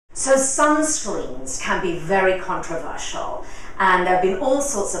So sunscreens can be very controversial, and there have been all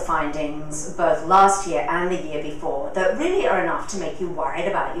sorts of findings both last year and the year before that really are enough to make you worried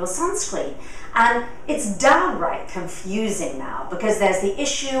about your sunscreen. And it's downright confusing now because there's the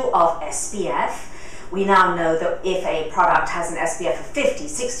issue of SPF. We now know that if a product has an SPF of 50,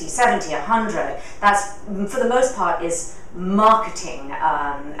 60, 70, 100, that's for the most part is marketing,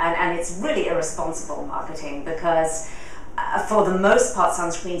 and it's really irresponsible marketing because for the most part,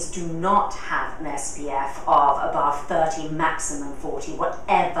 sunscreens do not have an SPF of above 30, maximum 40,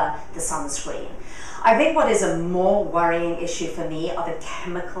 whatever the sunscreen. I think what is a more worrying issue for me are the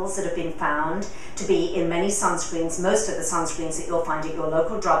chemicals that have been found to be in many sunscreens. Most of the sunscreens that you'll find at your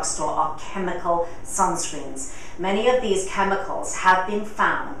local drugstore are chemical sunscreens. Many of these chemicals have been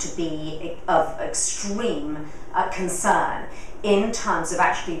found to be of extreme concern in terms of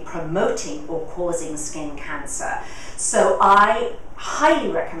actually promoting or causing skin cancer. So I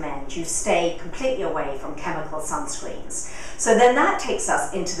highly recommend you stay completely away from chemical sunscreens. So then that takes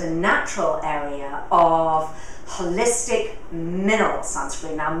us into the natural area of holistic mineral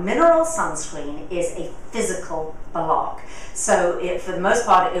sunscreen. Now, mineral sunscreen is a physical block. So for the most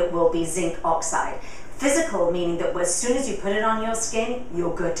part, it will be zinc oxide. Physical meaning that as soon as you put it on your skin,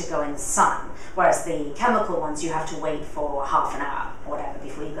 you're good to go in the sun. Whereas the chemical ones, you have to wait for half an hour or whatever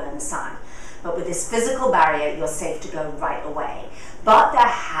before you go in the sun. But with this physical barrier, you're safe to go right away. But there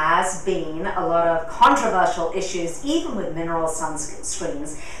has been a lot of controversial issues, even with mineral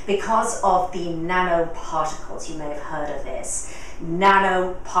sunscreens, because of the nanoparticles. You may have heard of this.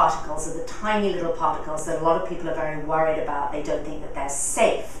 Nanoparticles are the tiny little particles that a lot of people are very worried about. They don't think that they're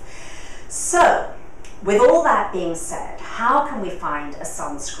safe. So, with all that being said, how can we find a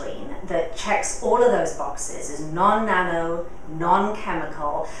sunscreen that checks all of those boxes, is non-nano,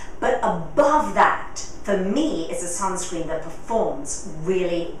 non-chemical, but above that, for me, is a sunscreen that performs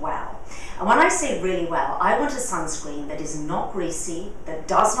really well? And when I say really well, I want a sunscreen that is not greasy, that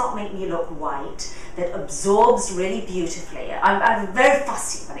does not make me look white, that absorbs really beautifully. I'm very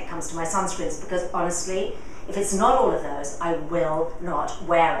fussy when it comes to my sunscreens because honestly, if it's not all of those, I will not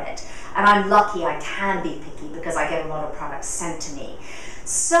wear it. And I'm lucky I can be picky because I get a lot of products sent to me.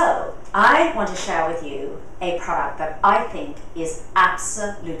 So I want to share with you a product that I think is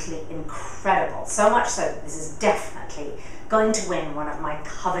absolutely incredible. So much so that this is definitely going to win one of my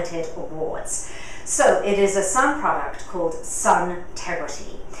coveted awards. So it is a sun product called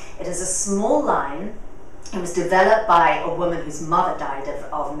Suntegrity. It is a small line. It was developed by a woman whose mother died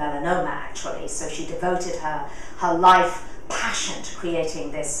of melanoma, actually. So she devoted her life passion to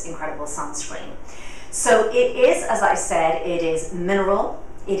creating this incredible sunscreen. So it is, as I said, it is mineral,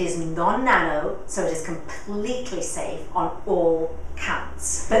 it is non-nano, so it is completely safe on all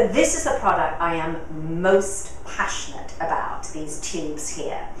counts. But this is the product I am most passionate about, these tubes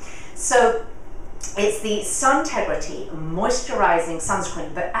here. So it's the Suntegrity Moisturizing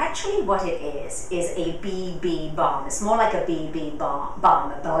Sunscreen, but actually what it is a BB balm. It's more like a BB balm,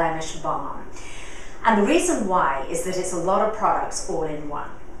 a blemish balm. And the reason why is that it's a lot of products all in one.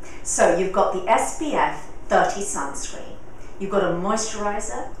 So you've got the SPF 30 sunscreen, you've got a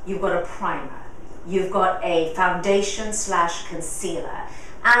moisturizer, you've got a primer, you've got a foundation / concealer,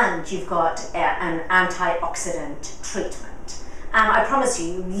 and you've got an antioxidant treatment. And I promise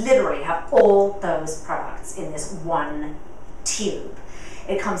you, you literally have all those products in this one tube.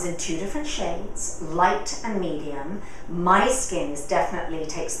 It comes in 2 different shades, light and medium. My skin definitely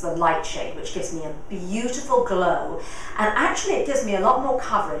takes the light shade, which gives me a beautiful glow. And actually it gives me a lot more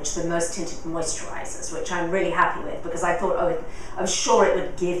coverage than most tinted moisturizers, which I'm really happy with because I thought, I was sure it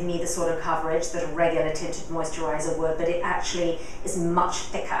would give me the sort of coverage that a regular tinted moisturizer would, but it actually is much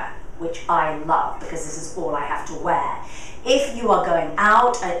thicker, which I love because this is all I have to wear. If you are going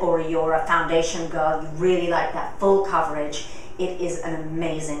out or you're a foundation girl, you really like that full coverage, it is an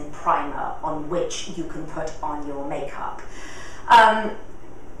amazing primer on which you can put on your makeup.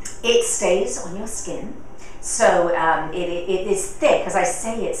 It stays on your skin, so it is thick. As I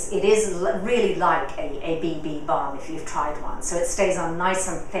say, it is really like a BB balm if you've tried one. So it stays on nice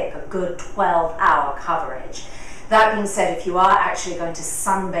and thick, a good 12-hour coverage. That being said, if you are actually going to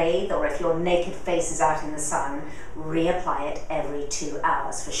sunbathe or if your naked face is out in the sun, reapply it every 2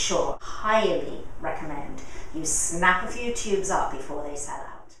 hours for sure. Highly recommend you snap a few tubes up before they sell out.